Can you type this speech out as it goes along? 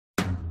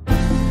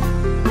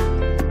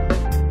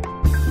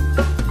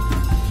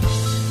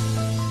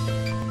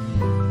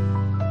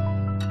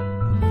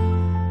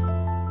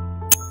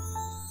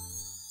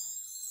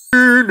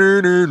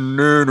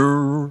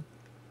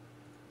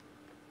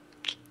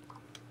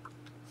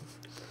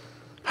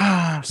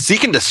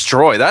Seek and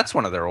Destroy. That's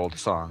one of their old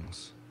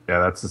songs. Yeah,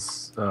 that's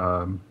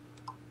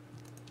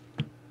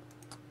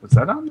was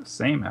that on the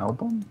same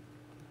album?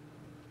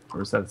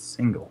 Or is that a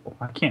single?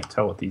 I can't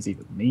tell what these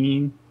even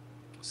mean.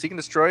 Seek and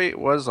Destroy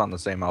was on the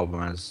same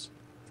album as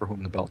For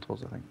Whom the Bell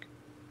Tolls, I think.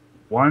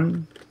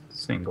 One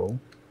single.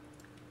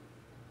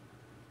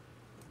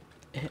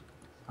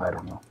 I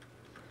don't know.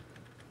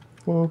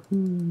 For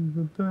whom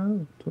the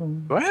bell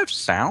tolls. Do I have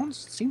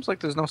sounds? It seems like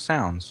there's no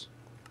sounds.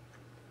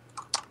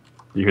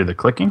 You hear the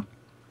clicking?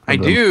 I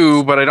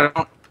do, but I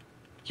don't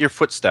hear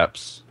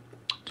footsteps.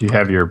 Do you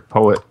have your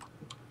Poet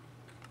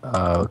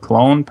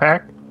clone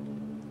pack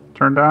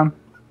turned on?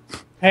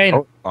 Hey.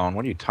 Oh, clone,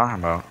 what are you talking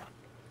about?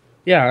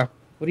 Yeah.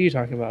 What are you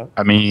talking about?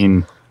 I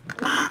mean,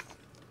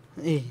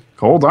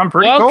 Kohd, I'm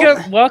pretty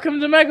cool. Welcome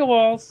to Mega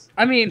Walls.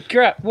 I mean,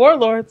 crap,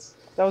 Warlords.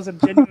 That was a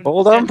genuine.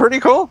 Hold on, pretty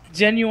cool.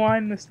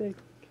 Genuine mistake.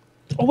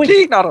 Oh wait,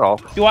 Gee, not at all.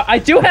 I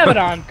do have it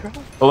on.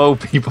 Hello,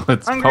 people.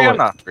 It's Hungry, Poet. I'm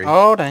not hungry.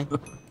 Oh dang.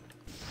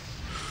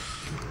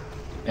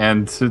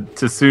 And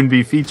to soon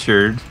be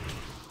featured.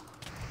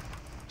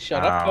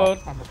 Shut up,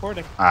 Kohd. I'm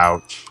recording.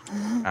 Ouch.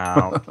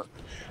 Ow.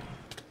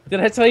 Did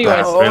I tell you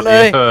That's I?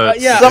 really hurt.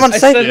 Yeah, Someone I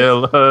save said- me.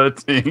 Still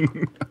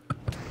hurting.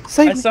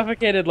 Save I me.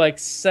 suffocated like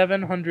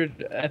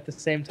 700 at the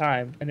same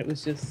time, and it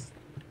was just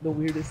the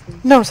weirdest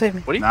thing. No, save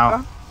me. What are you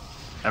Now,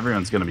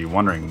 everyone's going to be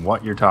wondering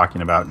what you're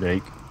talking about,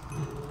 Jake.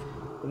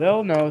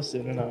 They'll know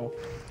soon enough.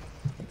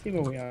 What team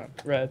are we on?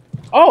 Red.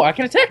 Oh, I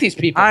can attack these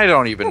people. I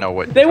don't even know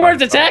what They you're weren't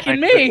talking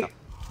about. attacking me.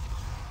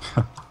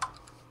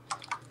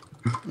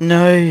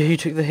 No, you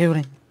took the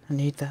healing. I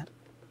need that.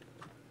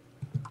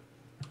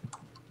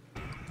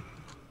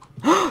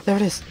 There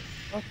it is.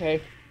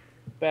 Okay.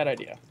 Bad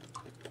idea.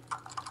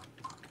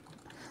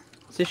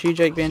 Is this you,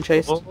 Jake, being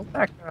chased?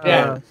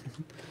 Yeah.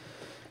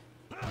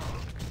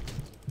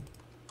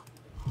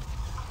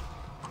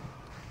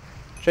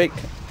 Jake,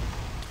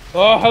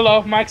 Oh,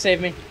 hello. Mike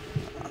saved me.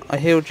 I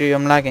healed you.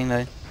 I'm lagging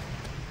though.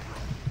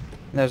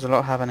 There's a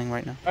lot happening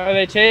right now. Are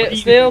they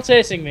still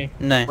chasing me?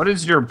 No. What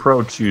is your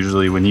approach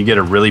usually when you get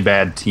a really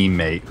bad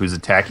teammate who's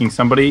attacking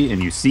somebody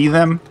and you see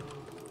them?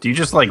 Do you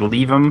just like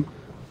leave them,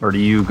 or do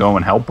you go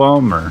and help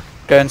them, or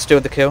Go and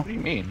steal the kill. What do you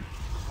mean?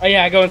 Oh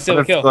yeah, I go and steal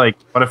the kill.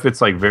 what if it's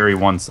like very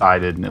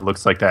one-sided and it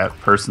looks like that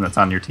person that's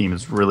on your team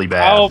is really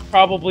bad? I'll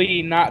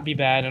probably not be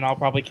bad, and I'll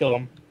probably kill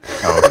him.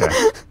 Oh,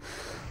 okay.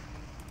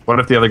 What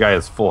if the other guy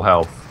has full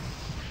health?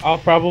 I'll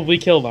probably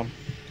kill them.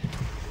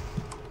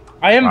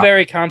 I am Wow.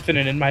 very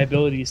confident in my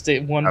abilities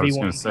to 1v1. I was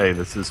going to say,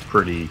 this is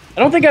pretty... I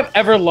don't think I've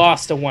ever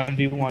lost a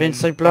 1v1. Been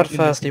so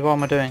bloodthirsty. What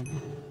am I doing?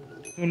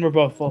 When we're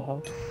both full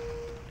health.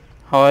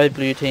 Hi,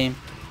 blue team.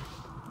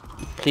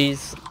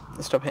 Please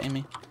stop hitting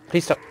me.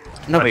 Please stop.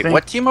 No, Wait,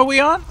 what team are we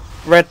on?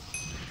 red.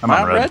 I'm Am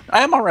I on red.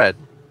 I am on red.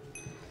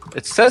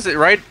 It says it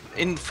right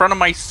in front of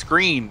my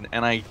screen,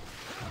 and I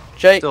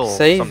Jake, still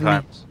save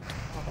sometimes.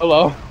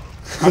 Hello.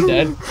 I'm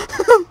dead. me.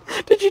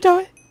 Did you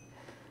die?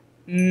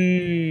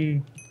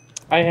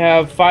 I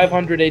have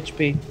 500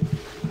 HP.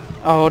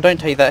 Oh, don't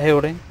take that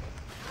healing.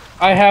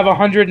 I have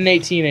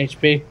 118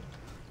 HP.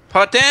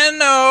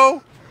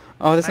 Pateno!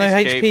 Oh, there's no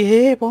Nice HP cape.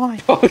 here. Why?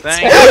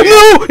 Thank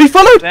Oh, no! He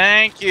followed!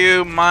 Thank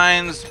you,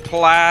 Mines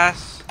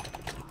Plus.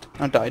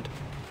 I died.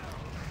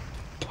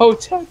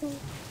 Potato.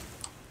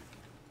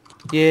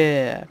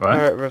 Yeah. What?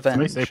 Pirate Somebody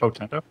revenge. say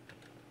Potento?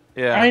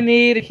 Yeah, I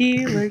need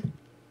healing.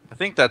 I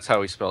think that's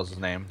how he spells his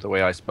name, the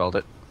way I spelled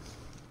it.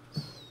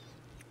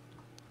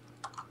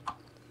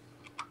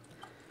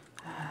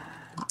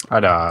 I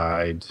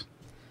died.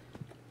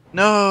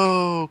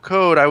 No,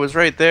 Kohd, I was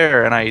right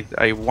there, and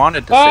I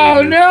wanted to Oh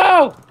save you.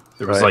 no!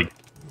 There was Right. like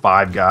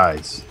 5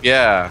 guys.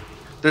 Yeah.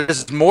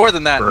 There's more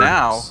than that Birds.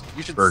 now.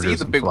 You should see Burgers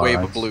the and big wave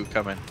flies. of blue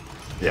coming.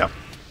 Yeah.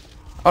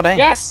 Oh, dang.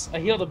 Yes, I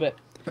healed a bit.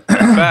 In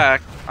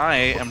fact, I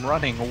am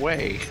running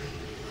away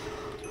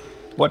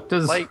What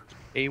does... like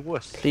a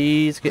wuss.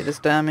 Please get this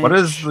damage. What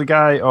is the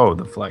guy... Oh,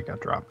 the flag got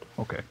dropped.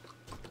 Okay.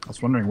 I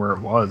was wondering where it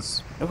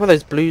was. Look at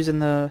those blues in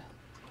the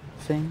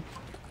thing.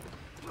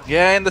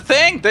 Yeah, and the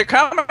thing! They're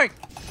coming!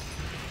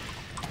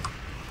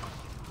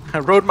 I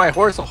rode my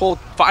horse a whole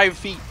 5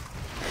 feet.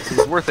 It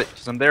was worth it,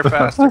 because I'm there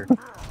faster.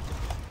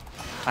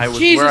 I was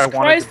Jesus where I wanted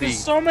Christ, to be.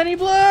 there's so many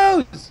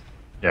blues!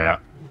 Yeah.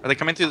 Are they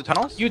coming through the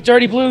tunnels? You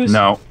dirty blues!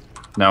 No.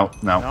 No,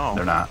 No.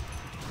 they're not.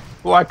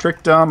 Oh, I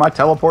tricked them. I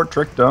teleport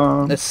tricked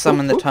them. There's some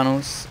in the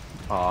tunnels.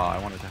 Oh, I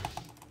wanted to.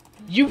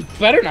 You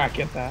better not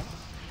get that.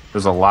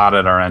 There's a lot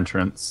at our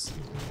entrance.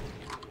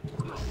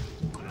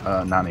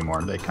 Not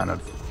anymore. They kind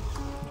of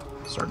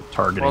started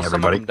targeting Well, some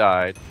of everybody. them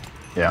died.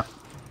 Yeah.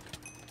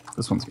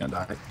 This one's gonna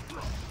die.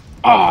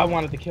 Oh, I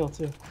wanted to kill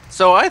too.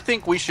 So I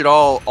think we should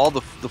all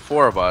the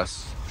 4 of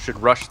us, should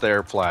rush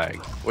their flag.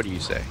 What do you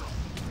say?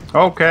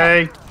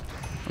 Okay.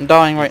 I'm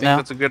dying right Think now.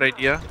 that's a good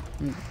idea?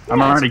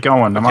 I'm already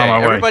going. I'm Okay, on my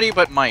way. everybody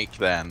but Mike,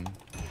 then.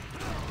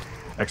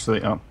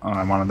 Actually, oh,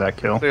 I wanted that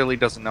kill. Clearly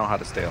doesn't know how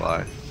to stay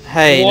alive.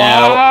 Hey,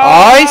 Wow. now.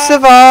 I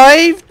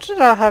survived!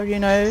 I'll have you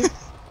know.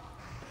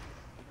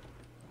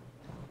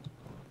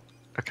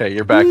 Okay,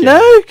 you're back in.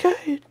 No,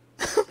 Kohd.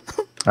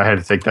 I had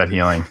to take that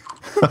healing.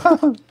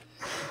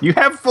 You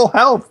have full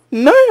health.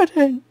 No, I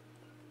don't.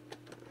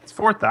 It's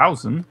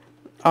 4,000.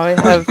 I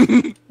have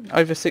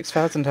over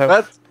 6,000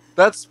 health.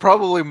 That's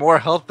probably more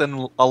health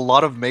than a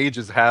lot of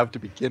mages have to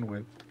begin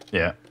with.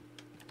 Yeah.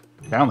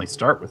 I only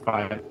start with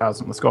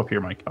 5,000. Let's go up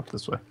here, Mike. Up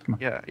this way. Come on.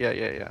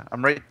 Yeah.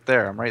 I'm right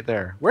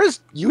there.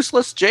 Where's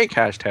useless Jake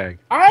hashtag?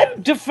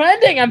 I'm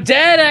defending. I'm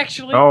dead,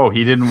 actually. Oh,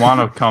 he didn't want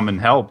to come and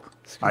help.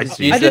 I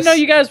see. I didn't know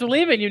you guys were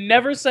leaving. You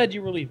never said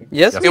you were leaving.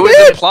 Yes, It we was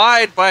did.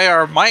 implied by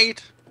our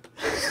might.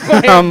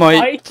 I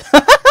might.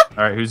 All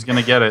right, who's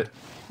gonna get it?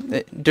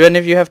 Do any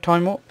of you have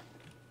time warp?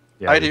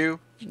 Yeah, I do.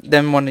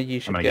 Then one of you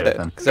should gonna get get it it,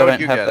 then. because I don't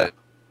you have get that. it.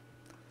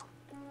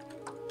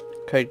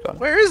 Kohd got it.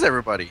 Where is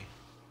everybody?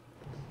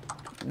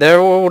 They're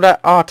all at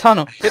our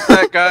tunnel. Hit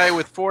that guy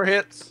with 4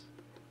 hits.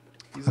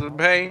 He's in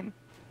pain.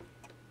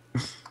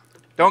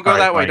 Don't go All right,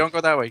 that way. Mike. Don't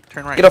go that way.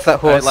 Turn right. Get off that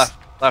horse.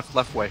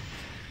 Left way.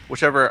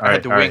 Whichever. All I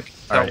had to right, wink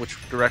all out right.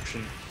 which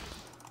direction.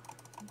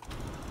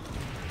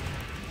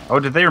 Oh,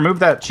 did they remove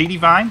that cheaty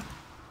vine?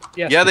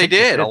 Yes. Yeah, they think they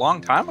did did. a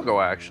long time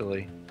ago,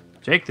 actually.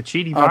 Jake, the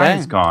cheaty Oh, vine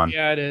is dang. gone.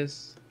 Yeah, it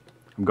is.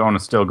 I'm going to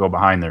still go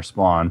behind their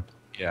spawn.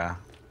 Yeah,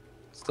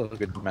 still a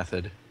good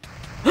method.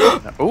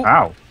 Oh,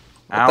 Ow.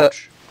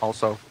 ouch!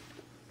 Also,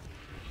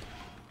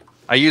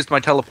 I used my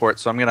teleport,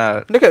 so I'm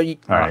gonna. Look at you.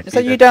 All right. Is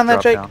that you down there,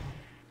 drop Jake? down.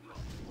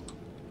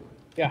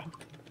 Yeah.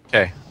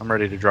 Okay, I'm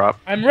ready to drop.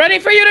 I'm ready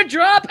for you to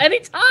drop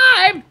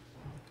anytime.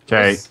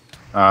 Okay. Yes.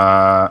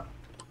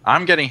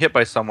 I'm getting hit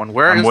by someone.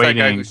 Where I'm is that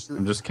guy waiting. who's I'm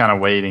shooting? just kind of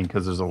waiting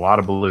because there's a lot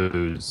of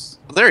blues.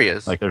 Oh, there he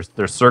is. Like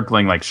they're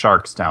circling like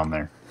sharks down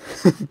there.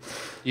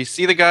 You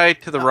see the guy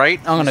to the right?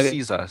 I'm gonna He get-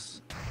 sees us.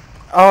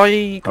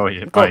 I Oh,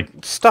 yeah, got Mike.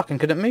 stuck and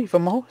couldn't move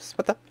on my horse.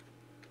 What the?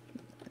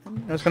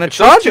 I was going to If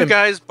those charge two him.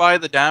 guys by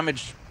the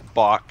damage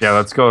box. Yeah,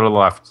 let's go to the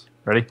left.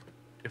 Ready?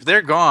 If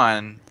they're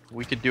gone,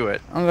 we could do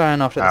it. I'm going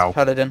after Ow. this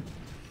paladin.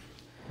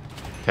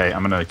 Okay,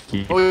 I'm gonna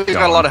keep. Oh, he's got a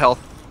going. lot of health.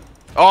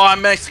 Oh,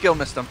 my skill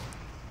missed him.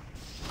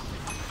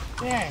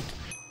 Dang.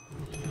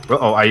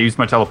 Uh-oh, I used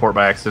my teleport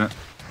by accident.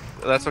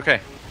 That's okay.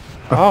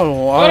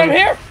 Oh, But I'm I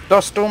here.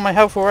 lost all my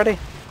health already.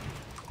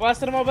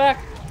 Blasted them all back.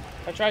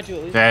 I tried to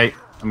at least. Okay,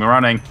 I'm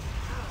running.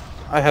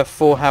 I have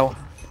 4 health.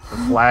 The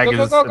flag Go,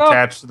 go, is go, go.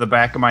 attached to the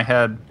back of my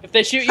head. If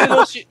they shoot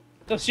you,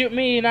 they'll shoot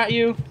me, not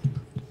you.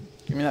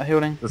 Give me that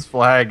healing. This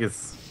flag is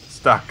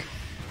stuck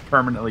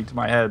permanently to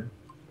my head.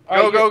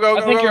 Alright, go,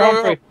 I think go, you're go, home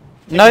go. free.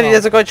 No, him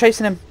there's a guy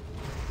chasing him.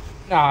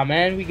 Nah,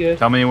 man, we good.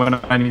 Tell me when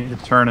I need to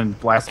turn and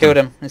blast Killed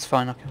him. It's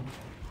fine. I killed him.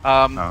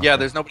 Oh, Yeah, okay.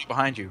 there's nobody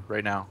behind you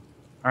right now.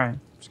 All right,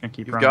 just gonna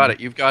keep You've running. got it.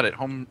 You've got it.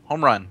 Home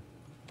run.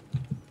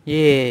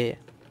 Yeah.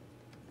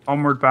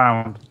 Homeward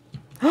bound.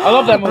 I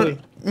love that movie.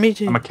 Me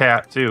too. I'm a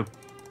cat too.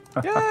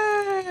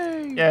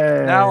 Yay!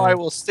 Yay! Now I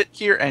will sit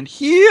here and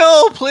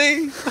heal,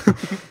 please.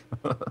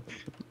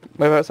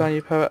 Whereabouts are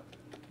you, poet?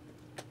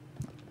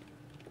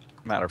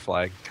 Matter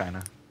flag, kind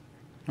of.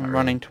 I'm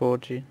running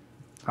towards you.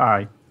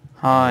 Hi.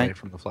 Hi. Away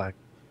from the flag.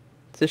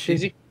 Is this you?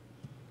 Easy.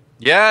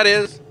 Yeah, it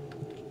is.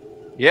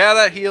 Yeah,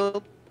 that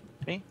healed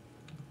me.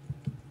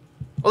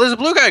 Well, there's a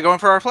blue guy going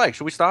for our flag.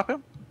 Should we stop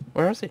him?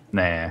 Where is he?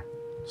 Nah,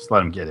 just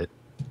let him get it,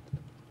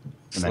 and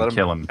Just then let him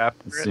kill him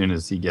capture as it? soon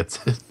as he gets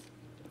it.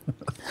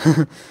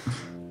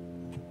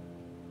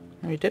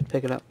 Oh, he did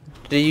pick it up.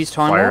 Did he use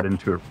time Fired warp?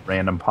 into a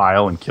random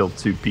pile and killed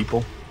 2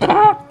 people.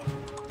 I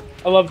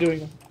love doing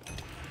them.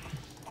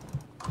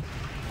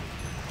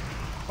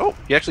 Oh,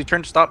 he actually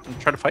turned to stop and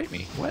try to fight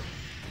me. What?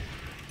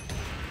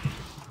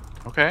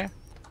 Okay.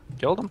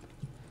 Killed him.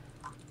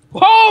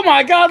 Oh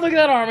my god, look at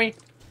that army.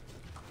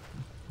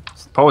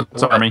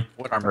 Poets What? army.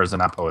 What army? Or is it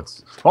not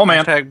poets? Oh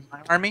man. Hashtag my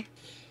army.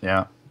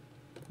 Yeah.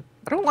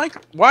 I don't like.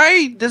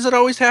 Why does it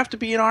always have to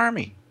be an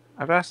army?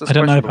 I've asked this I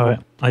don't know, question before.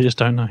 poet. I just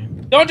don't know.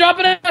 Don't drop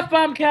an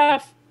F-bomb,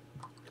 Caff.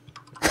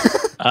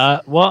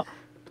 What?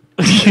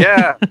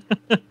 Yeah.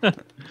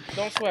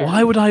 Don't swear.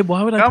 Why would I?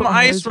 Why would I? Come put my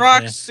Ice nose up Rock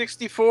there?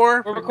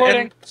 64. We're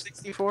recording.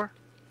 64.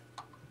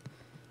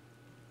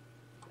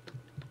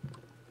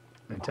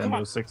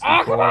 Nintendo 64.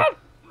 Ah, come on.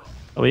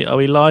 Are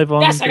we live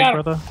on Yes, I Big got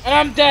him. Brother? And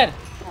I'm dead.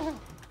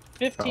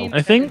 15.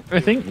 I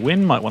think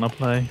Win might want to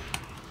play.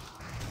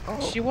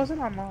 She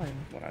wasn't online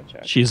when I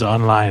checked. She's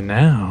online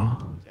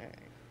now.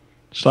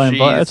 Should I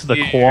invite her She's to the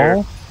here.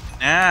 qual?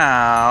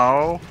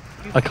 Now.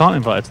 I can't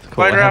invite her to the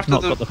qual. Invite I her have after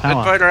not the. got the power.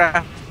 Invite her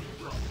after.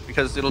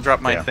 Because it'll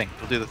drop my Yeah. thing.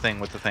 We'll do the thing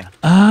with the thing.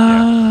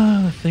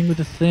 Ah, the thing with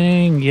the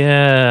thing.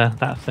 Yeah,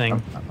 that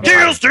thing.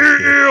 Kill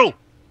steal!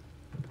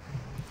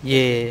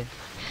 Yeah.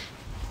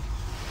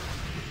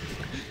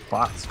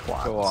 Plots,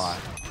 plots. Go on.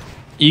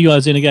 You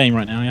guys in a game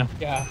right now, yeah?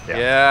 Yeah.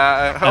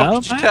 Yeah. How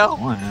could you tell?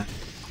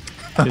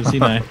 Because, you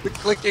know. The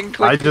clicking, I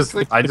clicking, just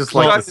clicking. like to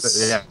Click.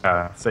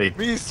 say, say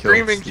Me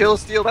screaming kill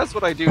steal. That's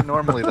what I do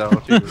normally though.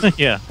 Too.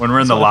 Yeah. when we're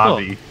in the That's what I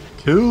lobby.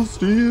 Kill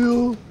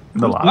steal.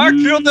 In the I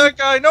lobby. killed that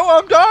guy. No,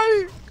 I'm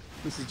dying.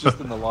 This is just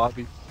in the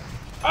lobby.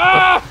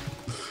 Ah!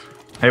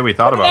 Hey, we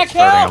thought Look at about that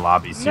starting kill! a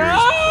lobby series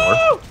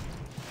No!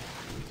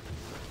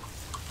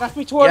 Back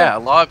me toward Yeah,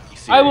 him. lobby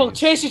series. I will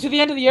chase you to the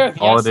end of the earth.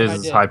 All Yes, it and I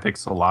is did.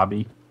 Hypixel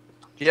lobby.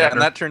 Yeah,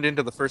 and that turned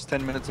into the first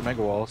 10 minutes of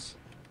Mega Walls.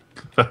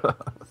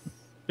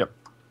 Yep.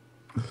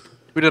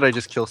 Who did I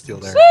just kill steal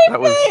there? Save That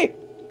was me!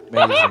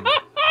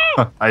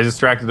 amazing. I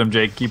distracted him,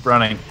 Jake. Keep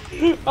running.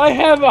 I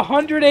have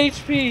 100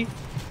 HP.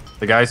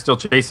 The guy's still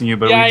chasing you,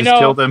 but Yeah, I we just know.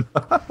 killed him.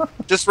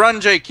 Just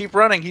run, Jake. Keep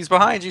running. He's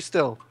behind you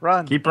still.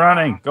 Run. Keep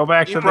running. Go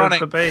back Keep to running.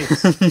 the base.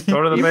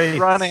 Go to the Keep base.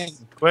 running.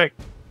 Quick.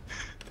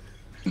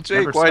 Jake,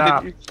 Never why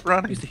stop. did you keep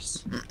running? Use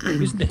this.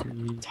 Use this.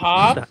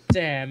 Top Use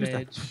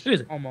damage.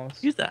 Use it.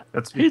 Almost. Use that.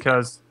 That's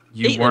because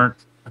you Eat it. weren't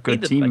a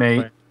good Eat it, like,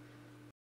 teammate